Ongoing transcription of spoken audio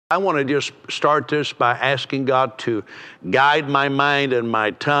I want to just start this by asking God to guide my mind and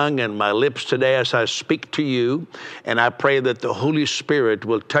my tongue and my lips today as I speak to you. And I pray that the Holy Spirit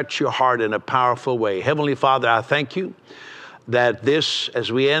will touch your heart in a powerful way. Heavenly Father, I thank you that as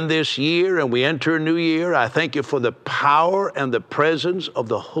we end this year and we enter a new year, I thank you for the power and the presence of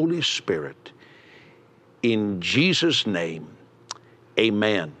the Holy Spirit. In Jesus' name,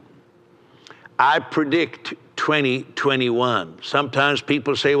 amen. I predict 2021. Sometimes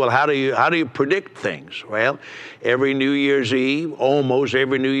people say, well, how do you predict things? Well, every New Year's Eve, almost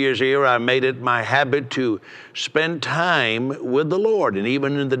every New Year's Eve, I made it my habit to spend time with the Lord, and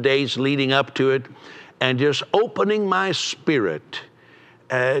even in the days leading up to it, and just opening my spirit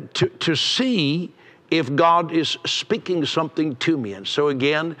to see if God is speaking something to me. And so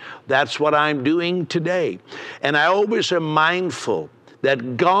again, that's what I'm doing today. And I always am mindful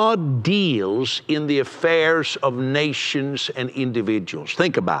that God deals in the affairs of nations and individuals.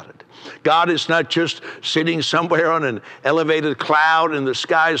 Think about it. God is not just sitting somewhere on an elevated cloud in the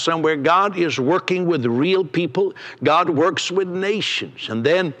sky somewhere. God is working with real people. God works with nations. And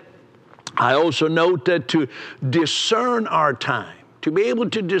then I also note that to discern our time, to be able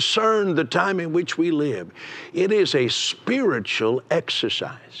to discern the time in which we live, it is a spiritual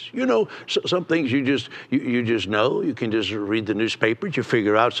exercise. You know, some things you just know. You can just read the newspapers. You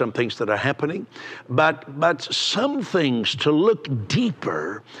figure out some things that are happening. But some things, to look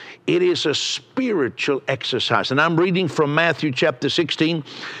deeper, it is a spiritual exercise. And I'm reading from Matthew chapter 16.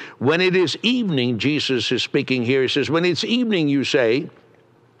 When it is evening, Jesus is speaking here. He says, when it's evening, you say,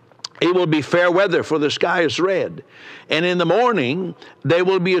 it will be fair weather, for the sky is red. And in the morning, there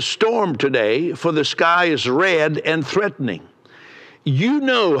will be a storm today, for the sky is red and threatening. You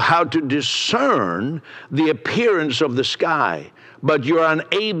know how to discern the appearance of the sky, but you're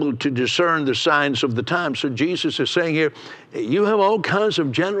unable to discern the signs of the time. So Jesus is saying here, you have all kinds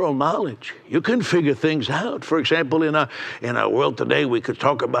of general knowledge. You can figure things out. For example, in our world today, we could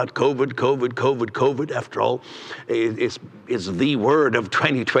talk about COVID. After all, it's the word of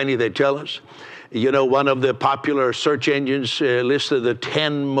 2020, they tell us. You know, one of the popular search engines listed the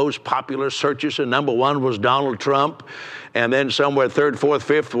 10 most popular searches, and number one was Donald Trump. And then somewhere third, fourth,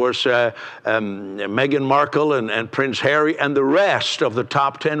 fifth was Meghan Markle and Prince Harry. And the rest of the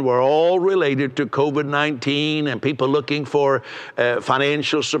top 10 were all related to COVID-19 and people looking for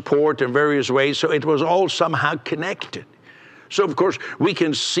financial support in various ways. So it was all somehow connected. So, of course, we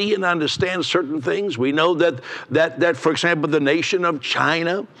can see and understand certain things. We know that for example, the nation of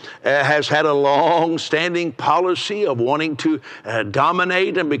China has had a long-standing policy of wanting to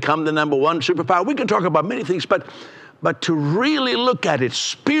dominate and become the number one superpower. We can talk about many things, but to really look at it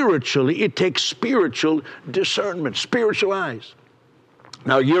spiritually, it takes spiritual discernment, spiritual eyes.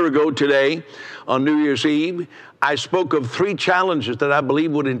 Now, a year ago today, on New Year's Eve, I spoke of 3 challenges that I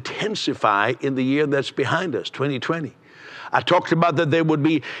believe would intensify in the year that's behind us, 2020. I talked about that there would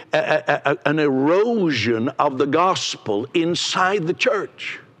be an erosion of the gospel inside the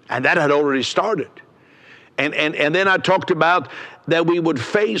church, and that had already started. And then I talked about that we would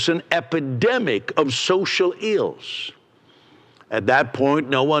face an epidemic of social ills. At that point,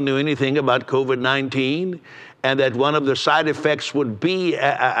 no one knew anything about COVID-19, and that one of the side effects would be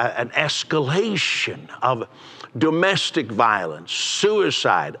an escalation of domestic violence,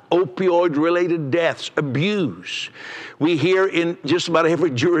 suicide, opioid-related deaths, abuse. We hear in just about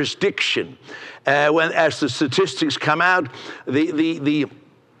every jurisdiction, as the statistics come out, the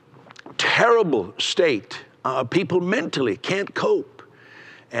terrible state. People mentally can't cope.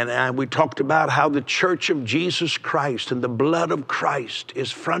 And we talked about how the Church of Jesus Christ and the blood of Christ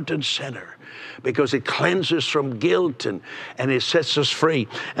is front and center, because it cleanses from guilt and it sets us free.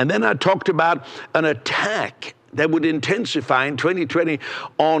 And then I talked about an attack that would intensify in 2020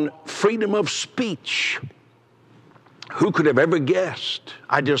 on freedom of speech. Who could have ever guessed?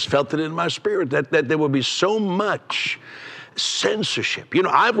 I just felt it in my spirit that there would be so much censorship. You know,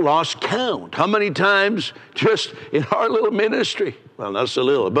 I've lost count how many times just in our little ministry, well, not so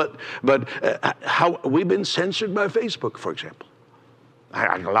little, but how we've been censored by Facebook, for example.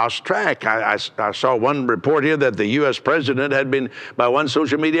 I lost track. I saw one report here that the U.S. president had been, by one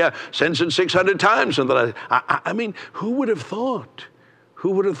social media, censored 600 times. And I mean, who would have thought?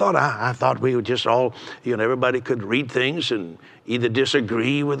 Who would have thought? I thought we would just all, everybody could read things and either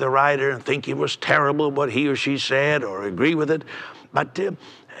disagree with the writer and think it was terrible what he or she said, or agree with it. But,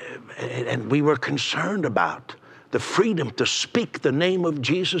 and we were concerned about the freedom to speak the name of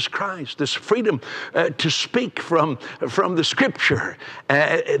Jesus Christ, this freedom to speak from the Scripture,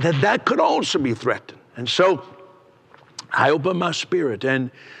 that could also be threatened. And so I opened my spirit,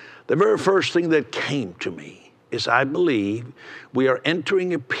 and the very first thing that came to me is I believe we are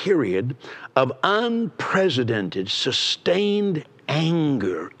entering a period of unprecedented, sustained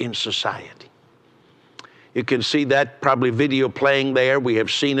anger in society. You can see that probably video playing there. We have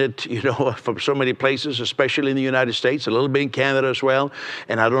seen it, from so many places, especially in the United States, a little bit in Canada as well.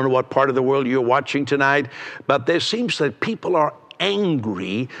 And I don't know what part of the world you're watching tonight, but there seems that people are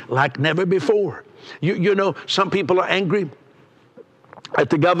angry like never before. Some people are angry at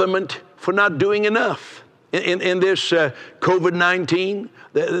the government for not doing enough. In this COVID-19,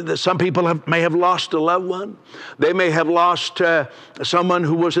 some people may have lost a loved one. They may have lost someone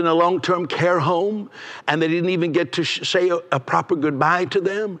who was in a long-term care home, and they didn't even get to say a proper goodbye to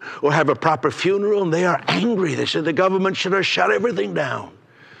them or have a proper funeral, and they are angry. They said the government should have shut everything down.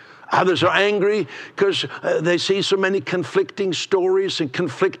 Others are angry because they see so many conflicting stories and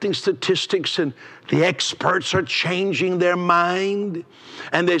conflicting statistics, and the experts are changing their mind,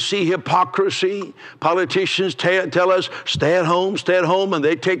 and they see hypocrisy. Politicians tell us, stay at home, and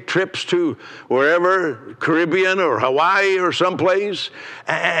they take trips to wherever, Caribbean or Hawaii or someplace,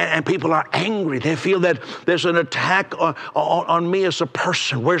 and people are angry. They feel that there's an attack on me as a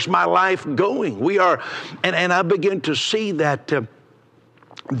person. Where's my life going? And I begin to see that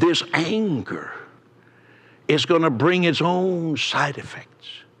this anger is going to bring its own side effects.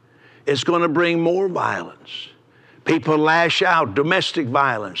 It's going to bring more violence. People lash out, domestic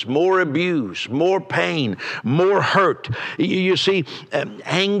violence, more abuse, more pain, more hurt. You see,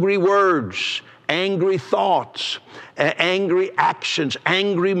 angry words, angry thoughts, angry actions,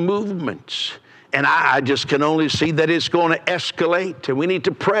 angry movements. And I just can only see that it's going to escalate, and we need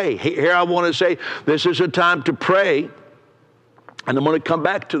to pray. Here I want to say this is a time to pray. And I'm going to come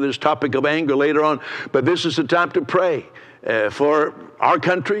back to this topic of anger later on, but this is the time to pray for our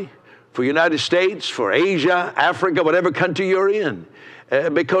country, for the United States, for Asia, Africa, whatever country you're in.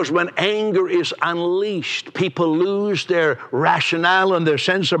 Because when anger is unleashed, people lose their rationale and their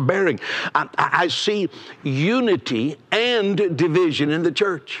sense of bearing. I see unity and division in the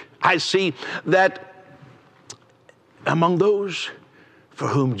church. I see that among those for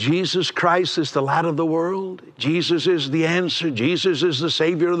whom Jesus Christ is the light of the world, Jesus is the answer, Jesus is the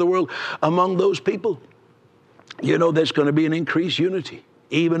Savior of the world, among those people, there's going to be an increased unity,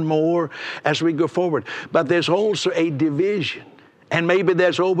 even more as we go forward. But there's also a division. And maybe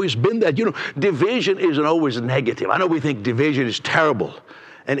there's always been that. Division isn't always negative. I know we think division is terrible.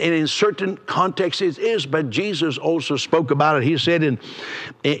 And in certain contexts it is, but Jesus also spoke about it. He said in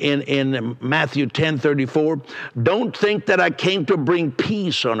Matthew 10:34, don't think that I came to bring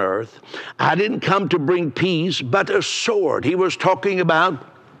peace on earth. I didn't come to bring peace, but a sword. He was talking about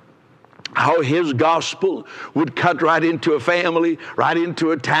how his gospel would cut right into a family, right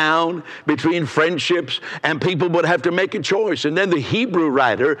into a town, between friendships, and people would have to make a choice. And then the Hebrew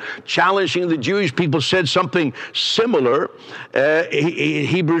writer, challenging the Jewish people, said something similar.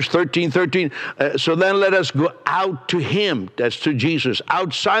 Hebrews 13:13. So then let us go out to him, that's to Jesus,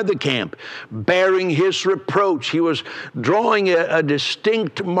 outside the camp, bearing his reproach. He was drawing a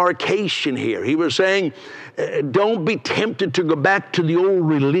distinct marcation here. He was saying, don't be tempted to go back to the old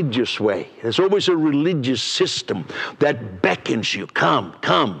religious way. There's always a religious system that beckons you. Come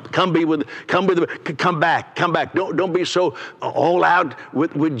back. Don't be so all out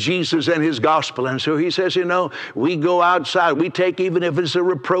with Jesus and his gospel. And so he says, we go outside. We take, even if it's a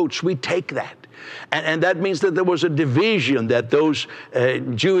reproach, we take that. And that means that there was a division that those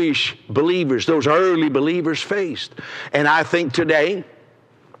Jewish believers, those early believers faced. And I think today,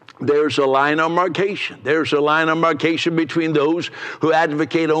 there's a line of marcation. There's a line of marcation between those who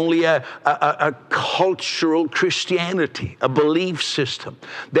advocate only a cultural Christianity, a belief system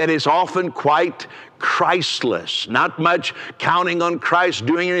that is often quite Christless, not much counting on Christ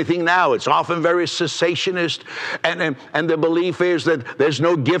doing anything now. It's often very cessationist, and the belief is that there's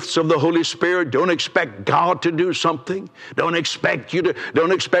no gifts of the Holy Spirit. Don't expect God to do something. Don't expect you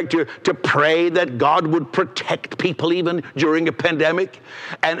to pray that God would protect people even during a pandemic.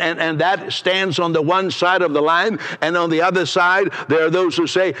 And that stands on the one side of the line, and on the other side there are those who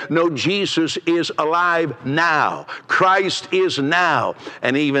say, no, Jesus is alive now. Christ is now.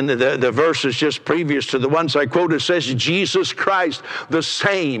 And even the verses just previous to the ones I quoted says Jesus Christ the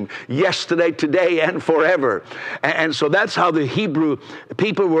same yesterday, today, and forever. And so that's how the Hebrew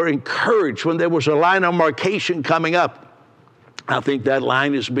people were encouraged when there was a line of marcation coming up. I think that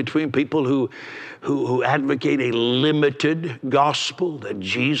line is between people who advocate a limited gospel, that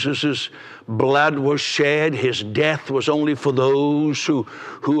Jesus' blood was shed, his death was only for those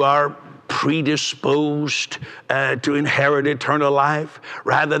who are predisposed to inherit eternal life,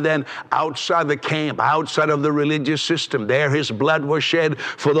 rather than outside the camp, outside of the religious system. There his blood was shed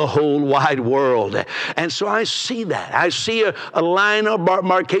for the whole wide world. And so I see that. I see a line of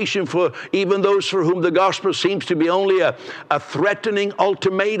markation for even those for whom the gospel seems to be only a threatening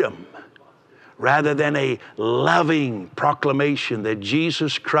ultimatum, rather than a loving proclamation that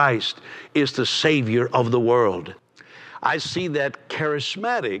Jesus Christ is the Savior of the world. I see that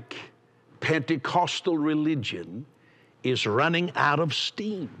charismatic Pentecostal religion is running out of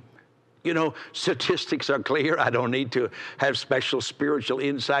steam. You know, statistics are clear. I don't need to have special spiritual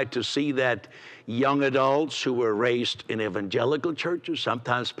insight to see that young adults who were raised in evangelical churches,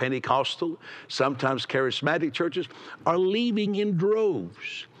 sometimes Pentecostal, sometimes charismatic churches, are leaving in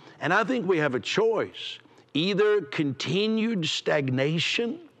droves. And I think we have a choice: either continued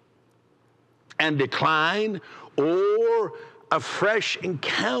stagnation and decline, or a fresh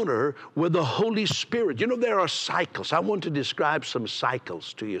encounter with the Holy Spirit. You know, there are cycles. I want to describe some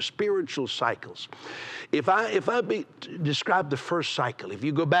cycles to you, spiritual cycles. If I describe the first cycle, if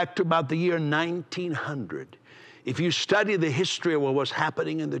you go back to about the year 1900, if you study the history of what was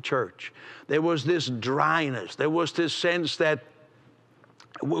happening in the church, there was this dryness. There was this sense that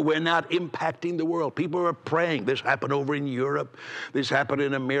we're not impacting the world. People were praying. This happened over in Europe. This happened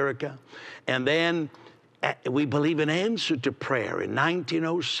in America. And then we believe in answer to prayer. In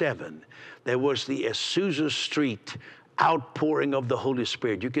 1907, there was the Azusa Street outpouring of the Holy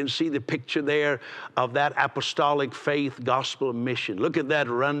Spirit. You can see the picture there of that apostolic faith gospel mission. Look at that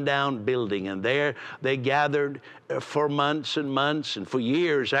rundown building. And there they gathered for months and months, and for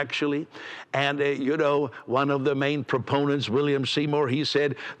years actually. And you know, one of the main proponents, William Seymour, he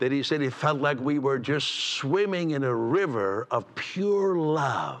said it felt like we were just swimming in a river of pure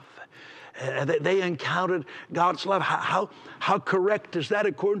love. They encountered God's love. How correct is that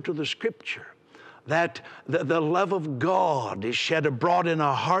according to the Scripture? That the love of God is shed abroad in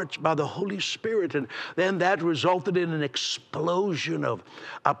our hearts by the Holy Spirit. And then that resulted in an explosion of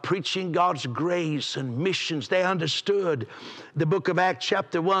preaching God's grace and missions. They understood the book of Acts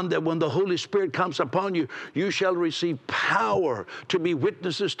chapter 1, that when the Holy Spirit comes upon you, you shall receive power to be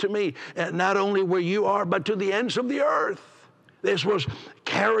witnesses to me, not only where you are, but to the ends of the earth. This was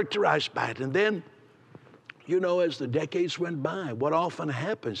characterized by it. And then, you know, as the decades went by, what often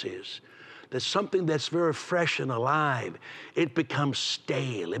happens is that something that's very fresh and alive, it becomes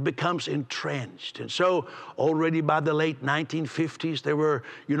stale, it becomes entrenched. And so already by the late 1950s, there were,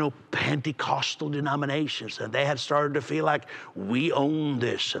 you know, Pentecostal denominations, and they had started to feel like we own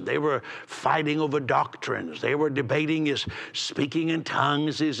this, and they were fighting over doctrines. They were debating, is speaking in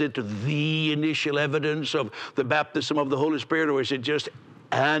tongues, is it the initial evidence of the baptism of the Holy Spirit, or is it just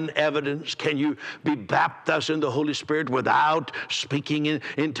an evidence? Can you be baptized in the Holy Spirit without speaking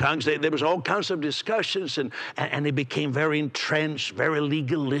in tongues? There was all kinds of discussions, and it became very entrenched, very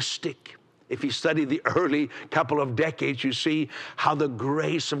legalistic. If you study the early couple of decades, you see how the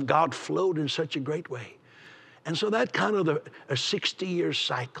grace of God flowed in such a great way. And so that kind of a 60-year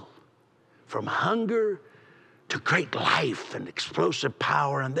cycle, from hunger to great life and explosive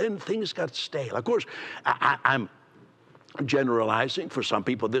power, and then things got stale. Of course, I'm generalizing. For some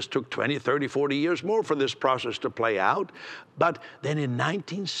people, this took 20, 30, 40 years more for this process to play out. But then in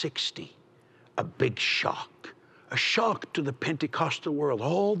 1960, a big shock, a shock to the Pentecostal world,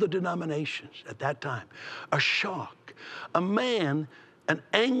 all the denominations at that time, a shock. A man, an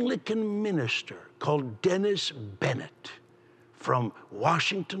Anglican minister called Dennis Bennett from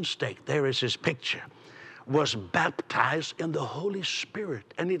Washington State, there is his picture, was baptized in the Holy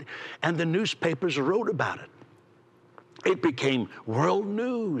Spirit. And the newspapers wrote about it. It became world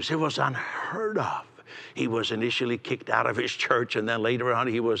news. It was unheard of. He was initially kicked out of his church, and then later on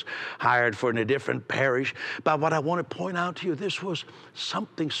he was hired for in a different parish. But what I want to point out to you, this was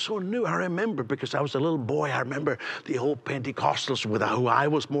something so new. I remember, because I was a little boy, I remember the old Pentecostals with who I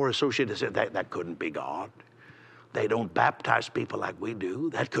was more associated, said that couldn't be God. They don't baptize people like we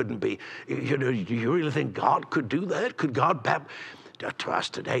do. That couldn't be. You know, do you really think God could do that? Could God baptize? To us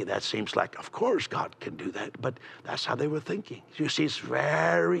today, that seems like, of course, God can do that, but that's how they were thinking. You see, it's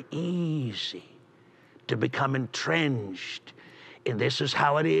very easy to become entrenched, and this is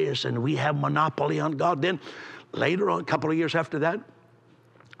how it is, and we have monopoly on God. Then later on, a couple of years after that,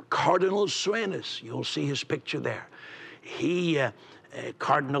 Cardinal Suenis, you'll see his picture there. He,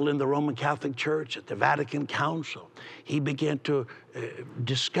 cardinal in the Roman Catholic Church at the Vatican Council, he began to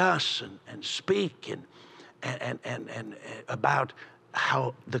discuss and speak and about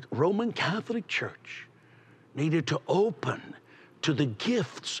how the Roman Catholic Church needed to open to the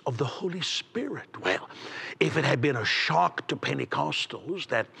gifts of the Holy Spirit. Well, if it had been a shock to Pentecostals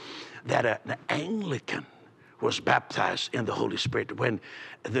that an Anglican was baptized in the Holy Spirit, when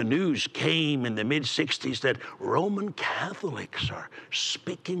the news came in the mid-60s that Roman Catholics are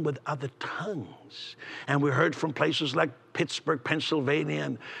speaking with other tongues, and we heard from places like Pittsburgh, Pennsylvania,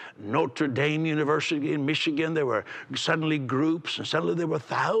 and Notre Dame University in Michigan, there were suddenly groups, and suddenly there were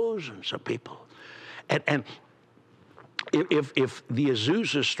thousands of people. And if the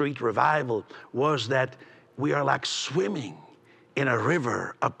Azusa Street revival was that we are like swimming in a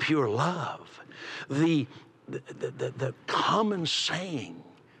river of pure love, the common saying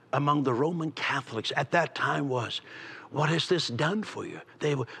among the Roman Catholics at that time was, what has this done for you?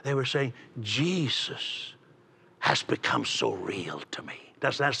 They were saying, Jesus has become so real to me.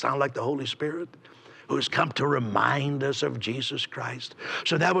 Doesn't that sound like the Holy Spirit, who has come to remind us of Jesus Christ?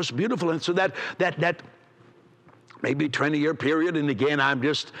 So that was beautiful. And so that maybe 20-year period, and again, I'm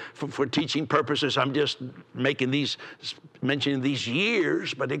just, for teaching purposes, I'm just mentioning these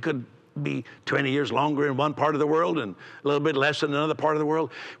years, but it could be 20 years longer in one part of the world and a little bit less in another part of the world.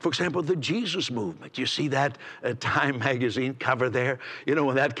 For example, the Jesus movement. You see that Time magazine cover there? You know,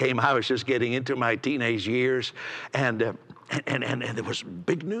 when that came, I was just getting into my teenage years, and there was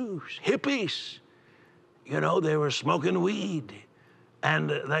big news. Hippies, you know, they were smoking weed, and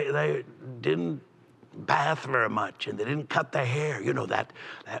they didn't bath very much, and they didn't cut their hair. You know that.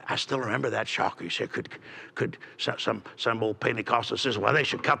 I still remember that shocker. You said, could some old Pentecostal says, well, they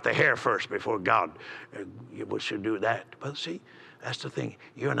should cut their hair first before God should do that. Well, see, that's the thing.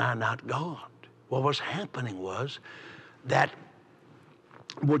 You and I are not God. What was happening was that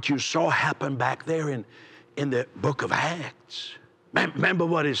what you saw happen back there in the book of Acts. Remember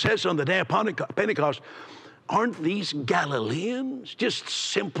what it says on the day of Pentecost. Aren't these Galileans just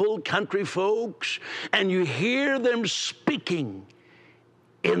simple country folks? And you hear them speaking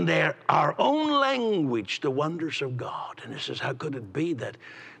in our own language the wonders of God. And this is, how could it be that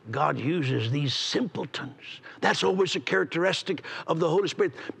God uses these simpletons? That's always a characteristic of the Holy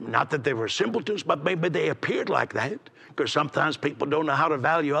Spirit. Not that they were simpletons, but maybe they appeared like that. Because sometimes people don't know how to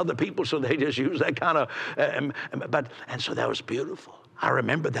value other people, so they just use that kind of, and so that was beautiful. I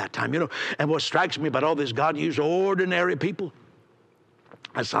remember that time, you know. And what strikes me about all this, God used ordinary people.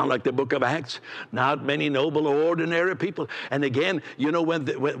 I sound like the book of Acts. Not many noble or ordinary people. And again, you know, when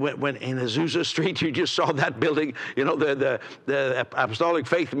in Azusa Street, you just saw that building, you know, the Apostolic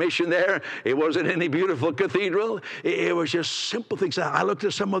Faith Mission there. It wasn't any beautiful cathedral. It was just simple things. I looked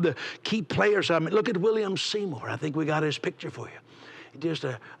at some of the key players. I mean, look at William Seymour. I think we got his picture for you. Just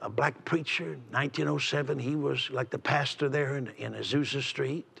a black preacher, 1907. He was like the pastor there in Azusa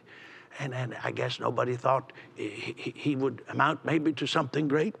Street. And I guess nobody thought he would amount maybe to something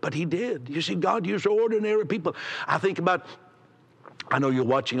great, but he did. You see, God used ordinary people. I think about, I know you're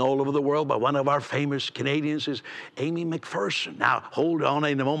watching all over the world, but one of our famous Canadians is Amy McPherson. Now, hold on,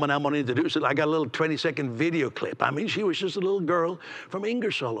 in a moment I'm going to introduce it. I got a little 20-second video clip. I mean, she was just a little girl from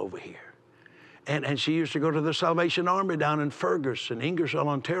Ingersoll over here. And she used to go to the Salvation Army down in Ferguson, Ingersoll,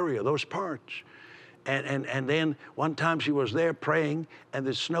 Ontario, those parts. And then one time she was there praying, and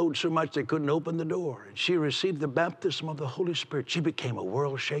it snowed so much they couldn't open the door. And she received the baptism of the Holy Spirit. She became a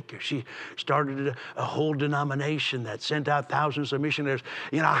world shaker. She started a whole denomination that sent out thousands of missionaries.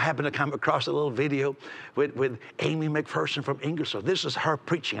 You know, I happened to come across a little video with Amy McPherson from Ingersoll. This is her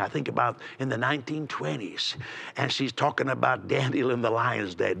preaching, I think, about in the 1920s. And she's talking about Daniel in the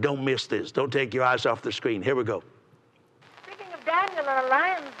lion's den. Don't miss this. Don't take your eyes off the screen. Here we go. Speaking of Daniel in the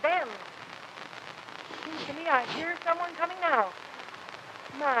lion's den, to me, I hear someone coming now.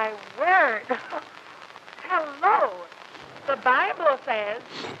 My word. Hello. The Bible says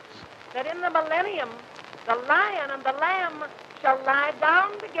that in the millennium, the lion and the lamb shall lie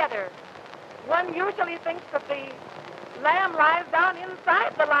down together. One usually thinks that the lamb lies down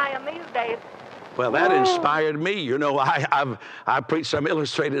inside the lion these days. Well, that inspired me. You know, I preached some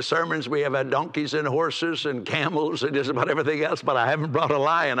illustrated sermons. We have had donkeys and horses and camels and just about everything else, but I haven't brought a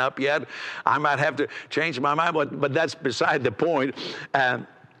lion up yet. I might have to change my mind, but that's beside the point.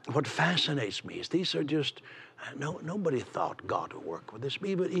 What fascinates me is these are just, nobody thought God would work with this,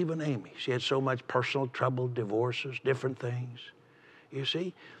 even Amy. She had so much personal trouble, divorces, different things. You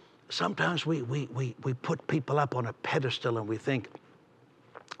see, sometimes we put people up on a pedestal and we think,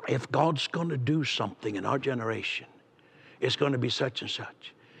 if God's going to do something in our generation, it's going to be such and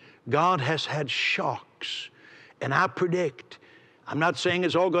such. God has had shocks, and I predict, I'm not saying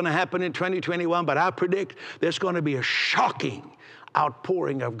it's all going to happen in 2021, but I predict there's going to be a shocking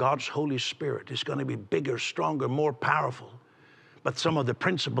outpouring of God's Holy Spirit. It's going to be bigger, stronger, more powerful, but some of the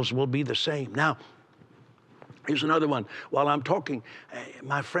principles will be the same. Now, Here's another one. While I'm talking,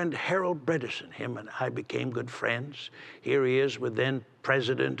 my friend Harold Bredesen, him and I became good friends. Here he is with then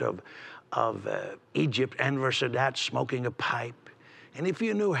president of Egypt, Anwar Sadat, smoking a pipe. And if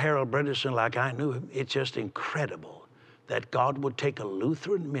you knew Harold Bredesen like I knew him, it's just incredible that God would take a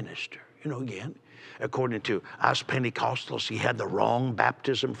Lutheran minister. Again, according to us Pentecostals, he had the wrong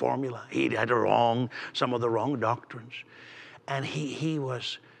baptism formula. He had some of the wrong doctrines. And he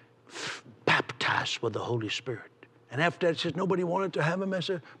was baptized with the Holy Spirit. And after that, says nobody wanted to have him as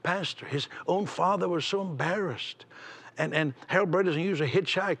a pastor. His own father was so embarrassed. And Harold Bredesen used to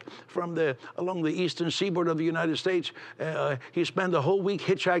hitchhike along the eastern seaboard of the United States. He spent the whole week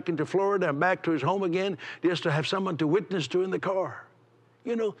hitchhiking to Florida and back to his home again just to have someone to witness to in the car.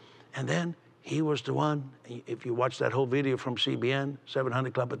 And then he was the one, if you watch that whole video from CBN,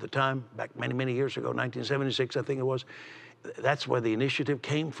 700 Club at the time, back many, many years ago, 1976, I think it was, that's where the initiative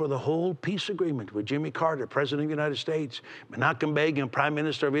came for the whole peace agreement with Jimmy Carter, President of the United States, Menachem Begin, Prime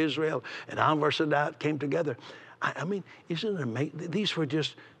Minister of Israel, and Anwar Sadat came together. I mean, isn't it amazing?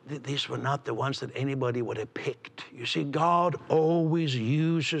 These were not the ones that anybody would have picked. You see, God always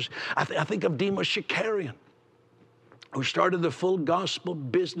uses, I think of Demos Shakarian, who started the Full Gospel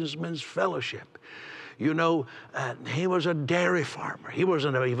Businessmen's Fellowship. He was a dairy farmer. He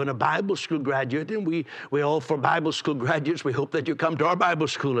wasn't even a Bible school graduate, and we all, for Bible school graduates, we hope that you come to our Bible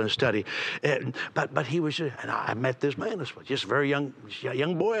school and study. But he was, and I met this man, just a very young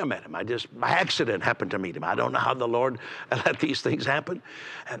boy I met him. By accident happened to meet him. I don't know how the Lord let these things happen.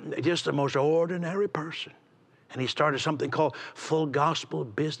 And just the most ordinary person. And he started something called Full Gospel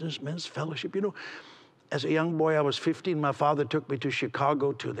Businessmen's Fellowship. As a young boy, I was 15. My father took me to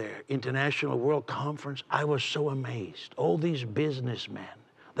Chicago to their International World Conference. I was so amazed. All these businessmen,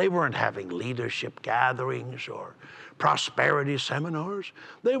 they weren't having leadership gatherings or prosperity seminars.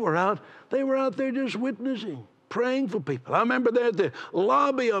 They were out there just witnessing, praying for people. I remember there at the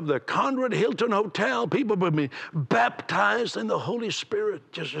lobby of the Conrad Hilton Hotel, people were being baptized in the Holy Spirit,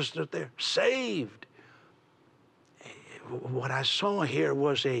 just there, saved. What I saw here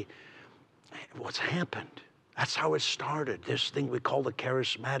was what's happened. That's how it started. This thing we call the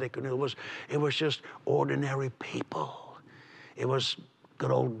charismatic, and it was just ordinary people. It was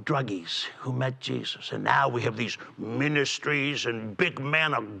good old druggies who met Jesus. And now we have these ministries and big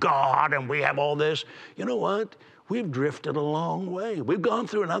men of God, and we have all this. You know what? We've drifted a long way. We've gone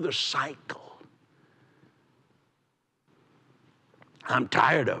through another cycle. I'm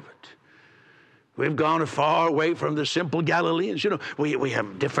tired of it. We've gone far away from the simple Galileans. We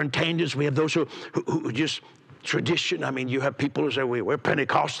have different tangents. We have those who just tradition. I mean, you have people who say, we're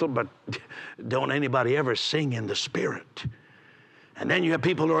Pentecostal, but don't anybody ever sing in the Spirit. And then you have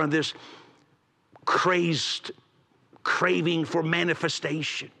people who are in this crazed craving for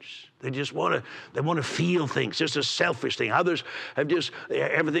manifestations. They just want to feel things, just a selfish thing. Others have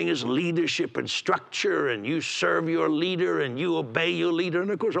everything is leadership and structure, and you serve your leader and you obey your leader. And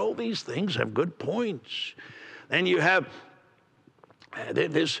of course, all these things have good points. Then you have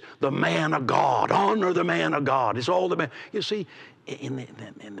the man of God, honor the man of God. It's all the man. You see, in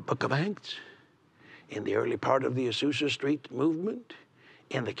the book of Acts, in the early part of the Azusa Street movement,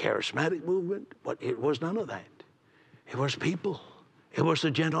 in the charismatic movement, it was none of that. It was people. It was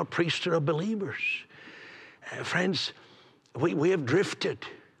the general priesthood of believers. Friends, we have drifted.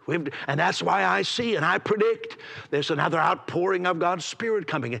 And that's why I see and I predict there's another outpouring of God's Spirit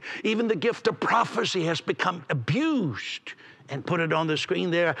coming in. Even the gift of prophecy has become abused. And put it on the screen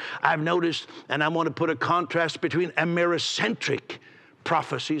there. I've noticed, and I want to put a contrast between Americentric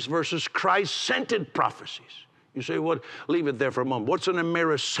prophecies versus Christ-centered prophecies. You say, well, leave it there for a moment. What's an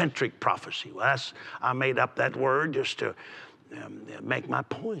Americentric prophecy? Well, I made up that word just to make my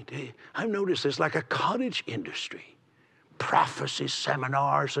point. Hey, I've noticed there's like a cottage industry. Prophecy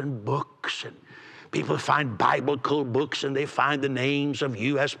seminars and books, and people find Bible code books and they find the names of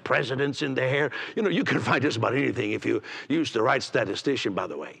U.S. presidents in there. You can find just about anything if you use the right statistician, by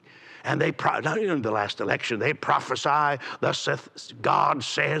the way. And they, not in the last election, they prophesy, thus God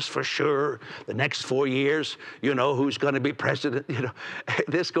says for sure, the next 4 years, who's going to be president.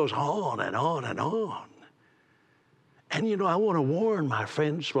 This goes on and on and on. And I want to warn my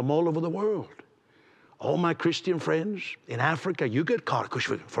friends from all over the world. All my Christian friends in Africa, you get caught, because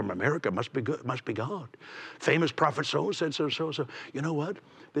from America, must be good, must be God. Famous prophet so said so. You know what?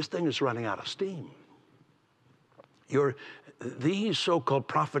 This thing is running out of steam. These so-called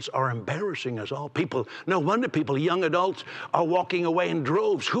prophets are embarrassing us all. No wonder young adults are walking away in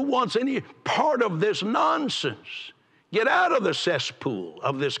droves. Who wants any part of this nonsense? Get out of the cesspool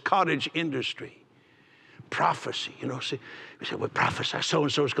of this cottage industry. prophecy. See, we say, well, prophesy,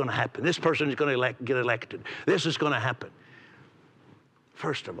 so-and-so is going to happen. This person is going to get elected. This is going to happen.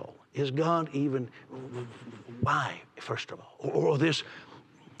 First of all, is God even, why, first of all? Or this,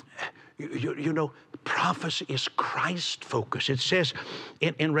 prophecy is Christ-focused. It says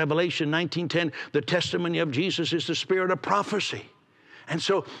in Revelation 19:10, the testimony of Jesus is the spirit of prophecy. And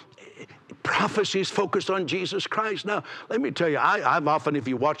so prophecy is focused on Jesus Christ. Now, let me tell you, I've often, if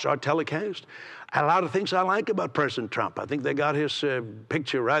you watch our telecast, a lot of things I like about President Trump. I think they got his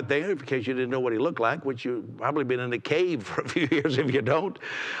picture right there, in case you didn't know what he looked like, which you've probably been in a cave for a few years if you don't.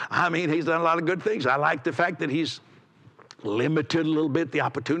 I mean, he's done a lot of good things. I like the fact that he's limited a little bit the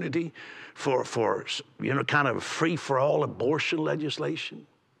opportunity for kind of free-for-all abortion legislation,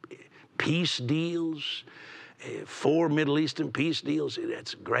 peace deals, 4 Middle Eastern peace deals.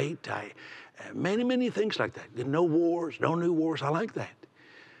 That's great. Many things like that. No wars, no new wars. I like that.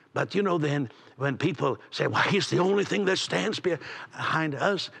 But then when people say, well, he's the only thing that stands behind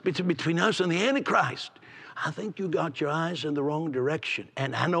us, between us and the Antichrist, I think you got your eyes in the wrong direction.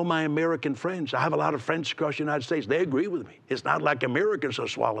 And I know my American friends. I have a lot of friends across the United States. They agree with me. It's not like Americans are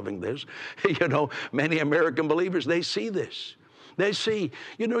swallowing this. Many American believers, they see this. They see,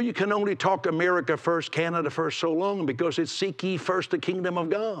 you can only talk America first, Canada first so long because it's seek ye first the kingdom of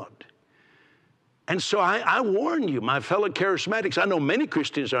God. And so I warn you, my fellow charismatics, I know many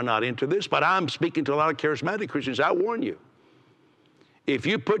Christians are not into this, but I'm speaking to a lot of charismatic Christians. I warn you, if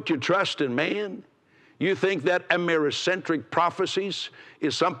you put your trust in man, you think that Americentric prophecies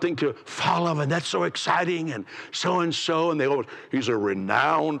is something to follow, and that's so exciting, and so, and they go, he's a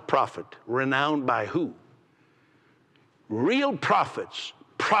renowned prophet. Renowned by who? Real prophets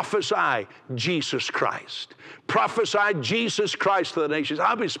prophesy Jesus Christ. Prophesy Jesus Christ to the nations.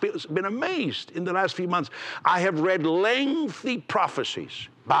 I've been amazed in the last few months. I have read lengthy prophecies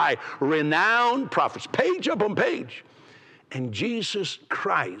by renowned prophets, page up on page. And Jesus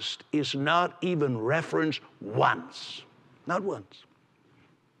Christ is not even referenced once. Not once.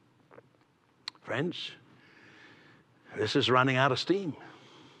 Friends, this is running out of steam.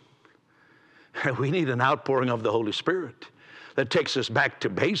 We need an outpouring of the Holy Spirit that takes us back to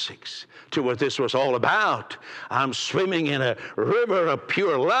basics, to what this was all about. I'm swimming in a river of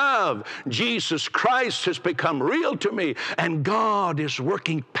pure love. Jesus Christ has become real to me, and God is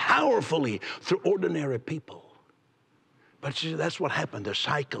working powerfully through ordinary people. But see, that's what happened, the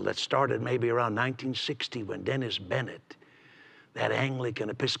cycle that started maybe around 1960 when Dennis Bennett, that Anglican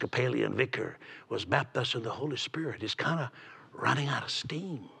Episcopalian vicar, was baptized in the Holy Spirit. It's kind of running out of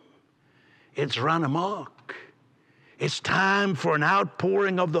steam. It's run amok. It's time for an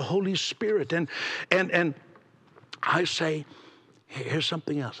outpouring of the Holy Spirit. And I say, here's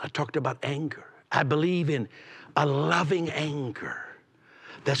something else. I talked about anger. I believe in a loving anger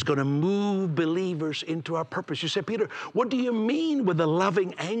that's going to move believers into our purpose. You say, Peter, what do you mean with a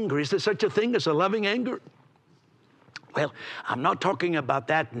loving anger? Is there such a thing as a loving anger? Well, I'm not talking about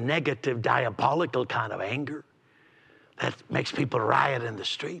that negative, diabolical kind of anger that makes people riot in the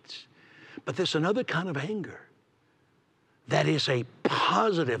streets. But there's another kind of anger that is a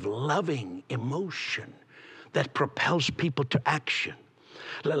positive, loving emotion that propels people to action.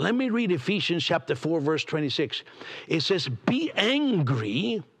 Let me read Ephesians chapter 4, verse 26. It says, be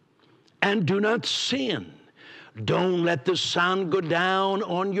angry and do not sin. Don't let the sun go down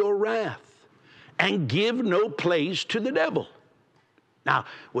on your wrath, and give no place to the devil. Now,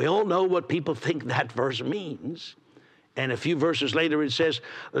 we all know what people think that verse means. And a few verses later it says,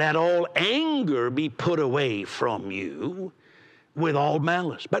 let all anger be put away from you with all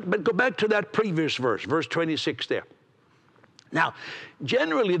malice. But go back to that previous verse, verse 26 there. Now,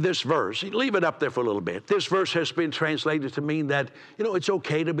 generally this verse, leave it up there for a little bit. This verse has been translated to mean that, it's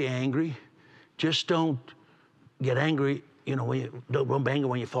okay to be angry. Just don't get angry, don't be angry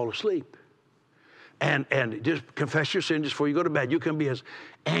when you fall asleep. And just confess your sin just before you go to bed. You can be as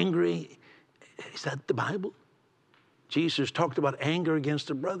angry. Is that the Bible? Jesus talked about anger against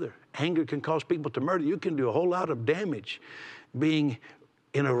a brother. Anger can cause people to murder. You can do a whole lot of damage being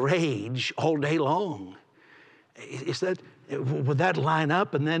in a rage all day long. Would that line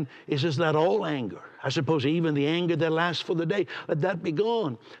up? And then is that all anger? I suppose even the anger that lasts for the day, let that be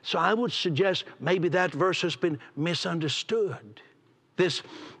gone. So I would suggest maybe that verse has been misunderstood. This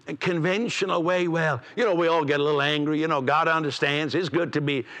conventional way, we all get a little angry. God understands. It's good to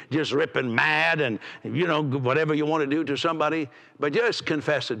be just ripping mad and, whatever you want to do to somebody. But just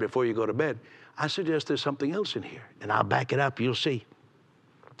confess it before you go to bed. I suggest there's something else in here. And I'll back it up. You'll see.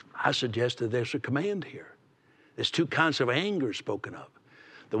 I suggest that there's a command here. There's two kinds of anger spoken of.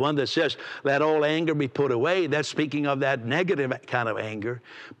 The one that says, let all anger be put away, that's speaking of that negative kind of anger.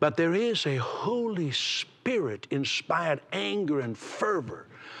 But there is a Holy Spirit-inspired anger and fervor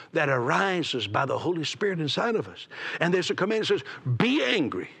that arises by the Holy Spirit inside of us. And there's a command that says, be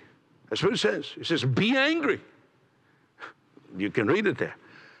angry. That's what it says. It says, be angry. You can read it there.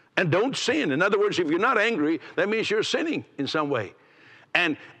 And don't sin. In other words, if you're not angry, that means you're sinning in some way.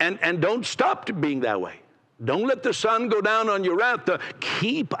 And don't stop being that way. Don't let the sun go down on your wrath.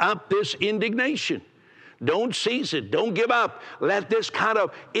 Keep up this indignation. Don't cease it. Don't give up. Let this kind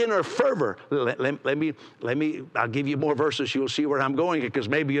of inner fervor. Let me. I'll give you more verses. You'll see where I'm going, because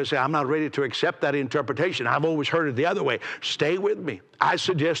maybe you'll say, I'm not ready to accept that interpretation. I've always heard it the other way. Stay with me. I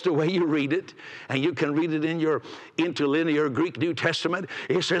suggest the way you read it, and you can read it in your interlinear Greek New Testament.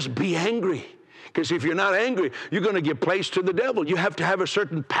 It says, be angry. Because if you're not angry, you're going to give place to the devil. You have to have a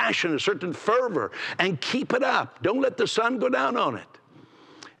certain passion, a certain fervor, and keep it up. Don't let the sun go down on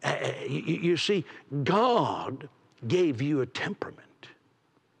it. You see, God gave you a temperament.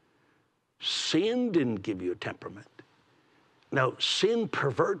 Sin didn't give you a temperament. No, sin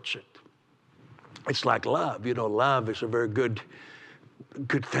perverts it. It's like love. You know, love is a very good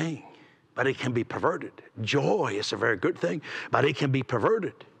thing, but it can be perverted. Joy is a very good thing, but it can be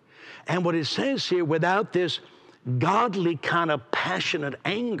perverted. And what it says here, without this godly kind of passionate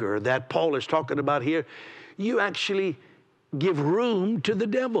anger that Paul is talking about here, you actually give room to the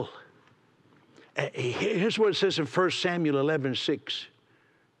devil. Here's what it says in 1 Samuel 11:6.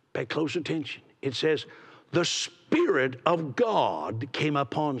 Pay close attention. It says, the Spirit of God came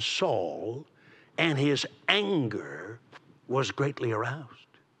upon Saul, and his anger was greatly aroused.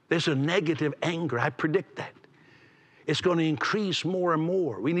 There's a negative anger. I predict that. It's going to increase more and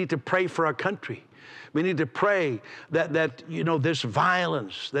more. We need to pray for our country. We need to pray that this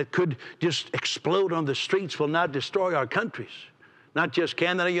violence that could just explode on the streets will not destroy our countries. Not just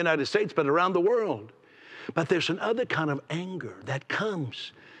Canada, United States, but around the world. But there's another kind of anger that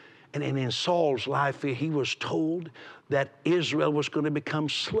comes. And in Saul's life, he was told that Israel was going to become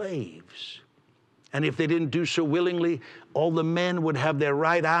slaves. And if they didn't do so willingly, all the men would have their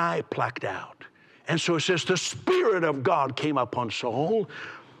right eye plucked out. And so it says the Spirit of God came upon Saul,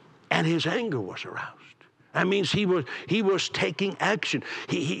 and his anger was aroused. That means he was taking action.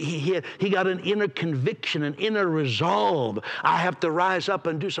 He got an inner conviction, an inner resolve. I have to rise up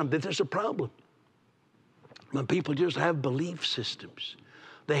and do something. There's a problem. When people just have belief systems,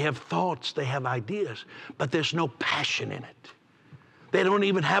 they have thoughts, they have ideas, but there's no passion in it. They don't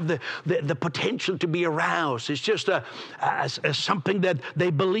even have the potential to be aroused. It's just something that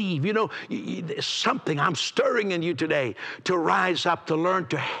they believe. You know, something I'm stirring in you today to rise up, to learn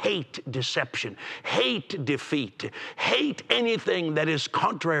to hate deception, hate defeat, hate anything that is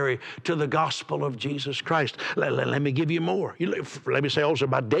contrary to the gospel of Jesus Christ. Let me give you more. Let me say also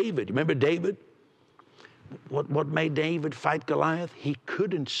about David. Remember David? What made David fight Goliath? He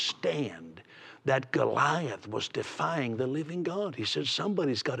couldn't stand that Goliath was defying the living God. He said,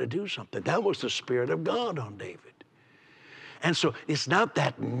 somebody's got to do something. That was the Spirit of God on David. And so it's not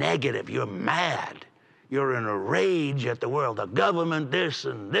that negative. You're mad. You're in a rage at the world, the government, this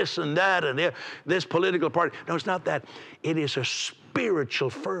and that, and this political party. No, it's not that. It is a spiritual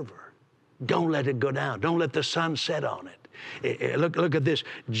fervor. Don't let it go down. Don't let the sun set on it. Look at this.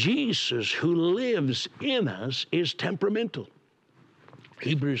 Jesus, who lives in us, is temperamental.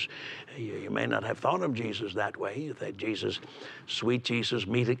 Hebrews, you may not have thought of Jesus that way. You think Jesus, sweet Jesus,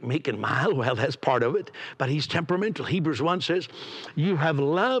 meek and mild. Well, that's part of it. But he's temperamental. Hebrews 1 says, you have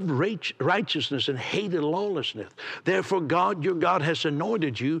loved righteousness and hated lawlessness. Therefore, God, your God, has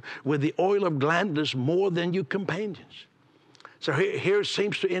anointed you with the oil of gladness more than your companions. So here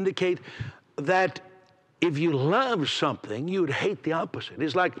seems to indicate that if you love something, you would hate the opposite.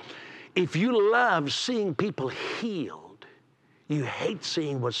 It's like if you love seeing people healed, you hate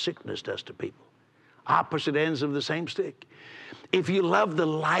seeing what sickness does to people. Opposite ends of the same stick. If you love the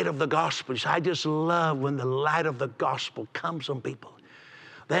light of the gospel, you say, I just love when the light of the gospel comes on people,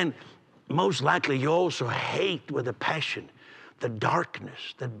 then most likely you also hate with a passion the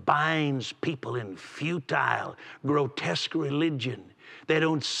darkness that binds people in futile, grotesque religion. They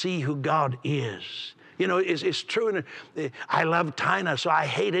don't see who God is. You know, it's true. I love Tina, so I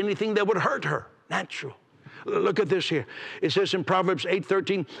hate anything that would hurt her. Natural. Look at this here. It says in Proverbs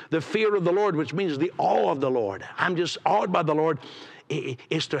 8:13, the fear of the Lord, which means the awe of the Lord. I'm just awed by the Lord,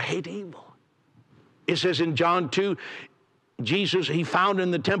 is to hate evil. It says in John 2, Jesus, he found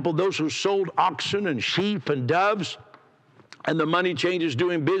in the temple those who sold oxen and sheep and doves and the money changers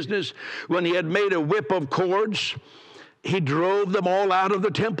doing business. When he had made a whip of cords, he drove them all out of the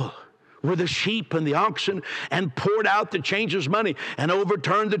temple. with the sheep and the oxen and poured out the changers' money and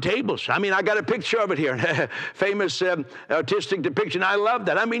overturned the tables. I mean, I got a picture of it here. Famous artistic depiction. I love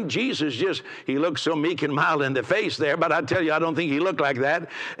that. I mean, Jesus he looks so meek and mild in the face there, but I tell you, I don't think he looked like that.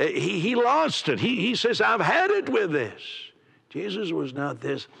 He lost it. He says, I've had it with this. Jesus was not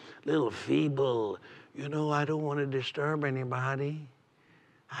this little feeble, I don't want to disturb anybody.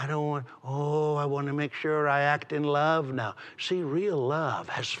 I want to make sure I act in love now. See, real love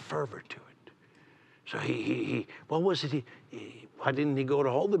has fervor to it. So what was it? Why didn't he go to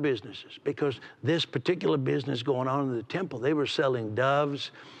all the businesses? Because this particular business going on in the temple, they were selling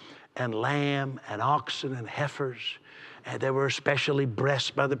doves and lamb and oxen and heifers. And they were especially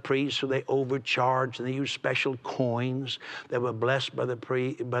blessed by the priests, so they overcharged, and they used special coins that were blessed by the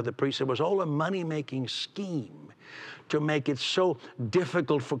priests. It was all a money-making scheme to make it so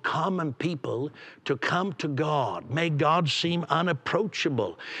difficult for common people to come to God, make God seem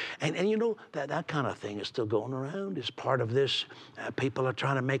unapproachable. And that kind of thing is still going around. It's part of this. People are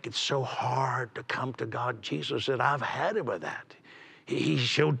trying to make it so hard to come to God. Jesus said, I've had it with that. He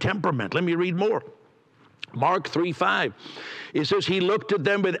showed temperament. Let me read more. Mark 3:5. It says he looked at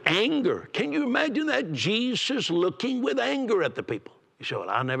them with anger. Can you imagine that? Jesus looking with anger at the people. You say, well,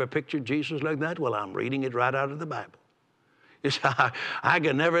 I never pictured Jesus like that. Well, I'm reading it right out of the Bible. I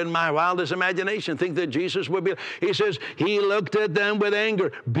could never in my wildest imagination think that Jesus would be. He says he looked at them with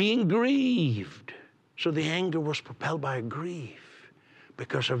anger, being grieved. So the anger was propelled by grief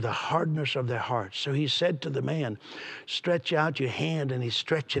because of the hardness of their hearts. So he said to the man, stretch out your hand, and he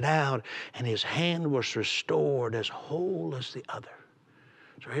stretched it out, and his hand was restored as whole as the other.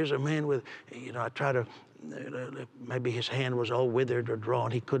 So here's a man with, I try to, maybe his hand was all withered or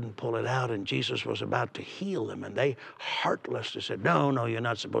drawn. He couldn't pull it out, and Jesus was about to heal him. And they heartlessly said, no, you're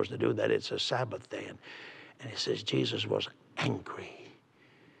not supposed to do that. It's a Sabbath day. And he says Jesus was angry.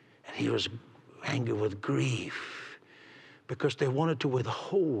 And he was angry with grief because they wanted to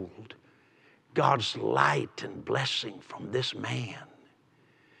withhold God's light and blessing from this man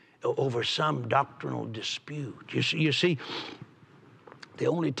over some doctrinal dispute. You see, the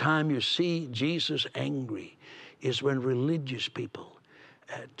only time you see Jesus angry is when religious people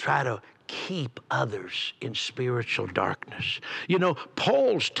try to keep others in spiritual darkness.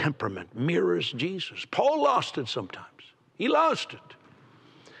 Paul's temperament mirrors Jesus. Paul lost it sometimes. He lost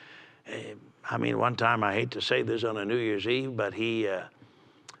it. One time, I hate to say this on a New Year's Eve, but he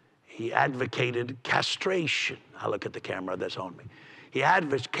advocated castration. I look at the camera that's on me. He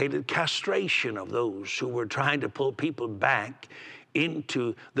advocated castration of those who were trying to pull people back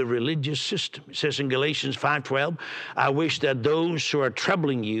into the religious system. It says in Galatians 5:12, I wish that those who are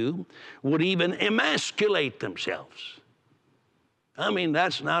troubling you would even emasculate themselves.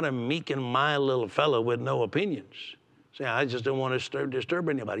 That's not a meek and mild little fellow with no opinions. Say, I just don't want to disturb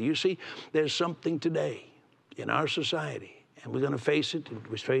anybody. You see, there's something today in our society, and we're going to face it.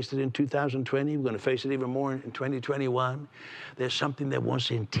 We faced it in 2020. We're going to face it even more in 2021. There's something that wants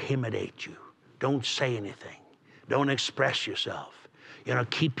to intimidate you. Don't say anything. Don't express yourself.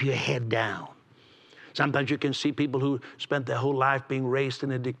 Keep your head down. Sometimes you can see people who spent their whole life being raised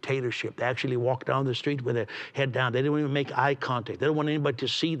in a dictatorship. They actually walk down the street with their head down. They don't even make eye contact. They don't want anybody to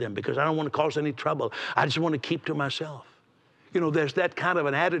see them because I don't want to cause any trouble. I just want to keep to myself. There's that kind of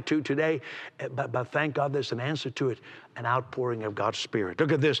an attitude today, but thank God there's an answer to it, an outpouring of God's Spirit.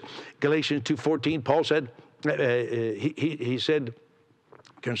 Look at this, Galatians 2:14, Paul said, he said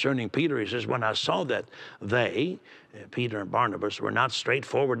concerning Peter, he says, when I saw that they, Peter and Barnabas, were not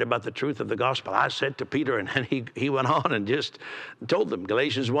straightforward about the truth of the gospel, I said to Peter, and then he went on and just told them.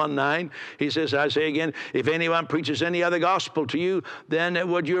 Galatians 1:9, he says, I say again, if anyone preaches any other gospel to you than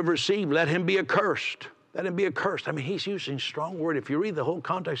what you have received, let him be accursed. Let him be accursed. He's using strong word. If you read the whole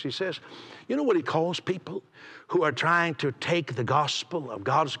context, he says, what he calls people who are trying to take the gospel of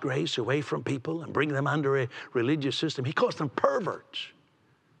God's grace away from people and bring them under a religious system? He calls them perverts.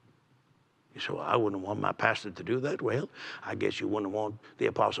 You say, well, I wouldn't want my pastor to do that. Well, I guess you wouldn't want the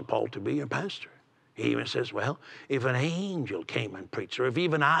Apostle Paul to be your pastor. He even says, well, if an angel came and preached, or if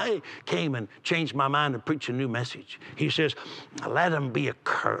even I came and changed my mind and preached a new message, he says, let him be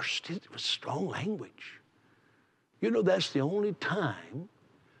accursed. It was strong language. That's the only time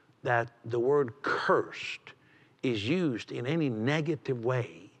that the word cursed is used in any negative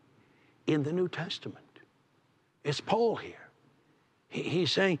way in the New Testament. It's Paul here.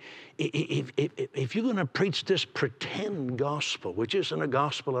 He's saying, if you're going to preach this pretend gospel, which isn't a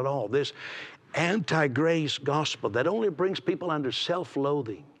gospel at all, this anti-grace gospel that only brings people under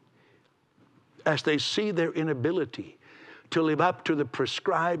self-loathing as they see their inability to live up to the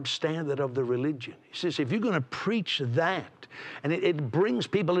prescribed standard of the religion. He says, if you're going to preach that, and it brings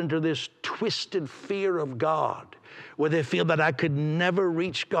people into this twisted fear of God, where they feel that I could never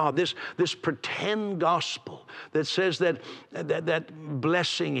reach God. This pretend gospel that says that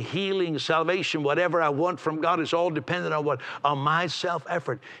blessing, healing, salvation, whatever I want from God is all dependent on my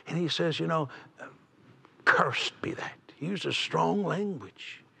self-effort. And he says, cursed be that. He uses strong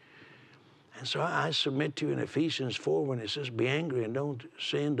language. And so I submit to you in Ephesians 4 when it says, be angry and don't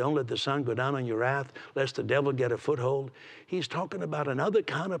sin. Don't let the sun go down on your wrath, lest the devil get a foothold. He's talking about another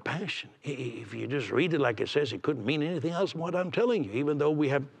kind of passion. If you just read it like it says, it couldn't mean anything else than what I'm telling you, even though we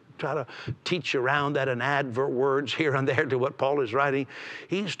have tried to teach around that and add words here and there to what Paul is writing.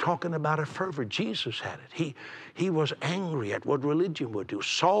 He's talking about a fervor. Jesus had it. He was angry at what religion would do.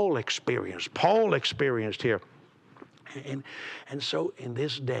 Saul experienced, Paul experienced here. And so in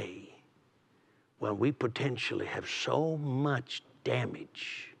this day, when we potentially have so much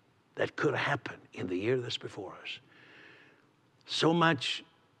damage that could happen in the year that's before us, so much,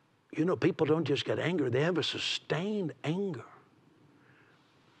 people don't just get angry, they have a sustained anger.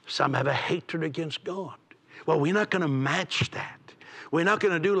 Some have a hatred against God. Well, we're not going to match that. We're not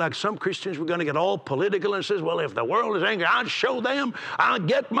going to do like some Christians. We're going to get all political and says, well, if the world is angry, I'll show them. I'll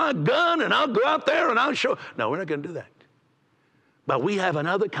get my gun and I'll go out there and I'll show. No, we're not going to do that. But we have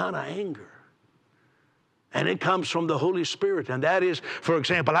another kind of anger. And it comes from the Holy Spirit. And that is, for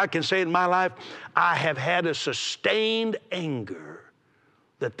example, I can say in my life, I have had a sustained anger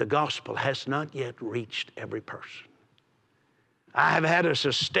that the gospel has not yet reached every person. I have had a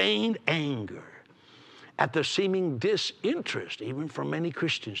sustained anger at the seeming disinterest, even from many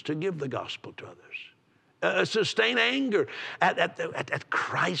Christians, to give the gospel to others. A sustained anger at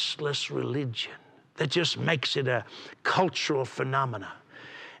Christless religion that just makes it a cultural phenomenon.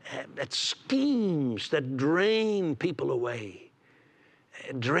 At schemes that drain people away,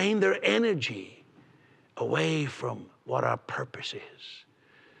 drain their energy away from what our purpose is.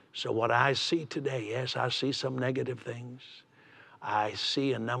 So what I see today, yes, I see some negative things. I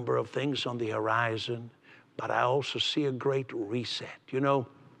see a number of things on the horizon, but I also see a great reset.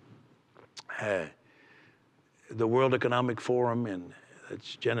 The World Economic Forum, and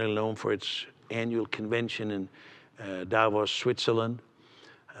it's generally known for its annual convention in Davos, Switzerland.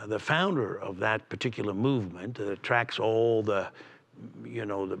 The founder of that particular movement that attracts all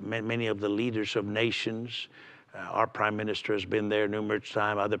many of the leaders of nations. Our prime minister has been there numerous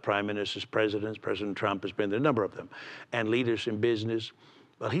times, other prime ministers, presidents, President Trump has been there, a number of them, and leaders in business.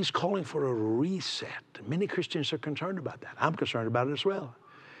 Well, he's calling for a reset. Many Christians are concerned about that. I'm concerned about it as well.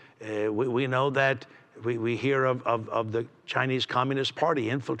 We know that we hear of the Chinese Communist Party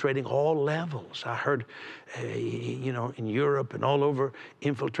infiltrating all levels. I heard, in Europe and all over,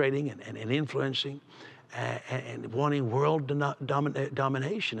 infiltrating and influencing and wanting world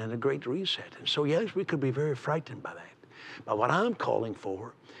domination and a great reset. And so, yes, we could be very frightened by that. But what I'm calling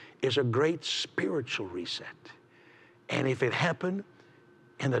for is a great spiritual reset. And if it happened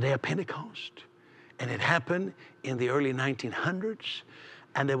in the day of Pentecost, and it happened in the early 1900s,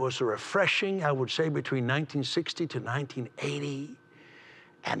 and there was a refreshing, I would say, between 1960 to 1980.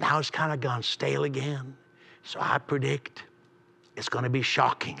 And now it's kind of gone stale again. So I predict it's going to be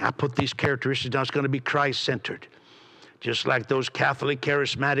shocking. I put these characteristics down. It's going to be Christ-centered. Just like those Catholic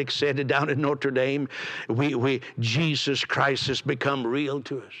charismatics said it down in Notre Dame, Jesus Christ has become real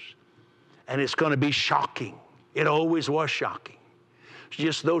to us. And it's going to be shocking. It always was shocking.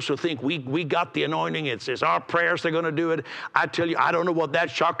 Just those who think we got the anointing, it's our prayers they're going to do it. I tell you, I don't know what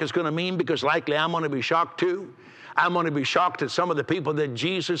that shock is going to mean, because likely I'm going to be shocked too. I'm going to be shocked at some of the people that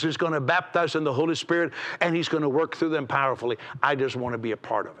Jesus is going to baptize in the Holy Spirit, and he's going to work through them powerfully. I just want to be a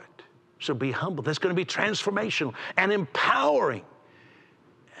part of it. So be humble. That's going to be transformational and empowering,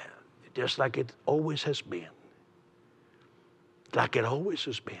 just like it always has been. Like it always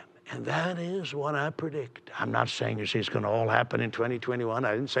has been. And that is what I predict. I'm not saying it's going to all happen in 2021.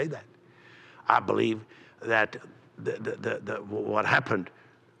 I didn't say that. I believe that what happened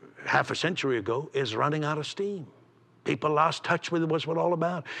half a century ago is running out of steam. People lost touch with what's it all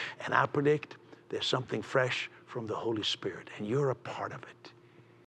about. And I predict there's something fresh from the Holy Spirit, and you're a part of it.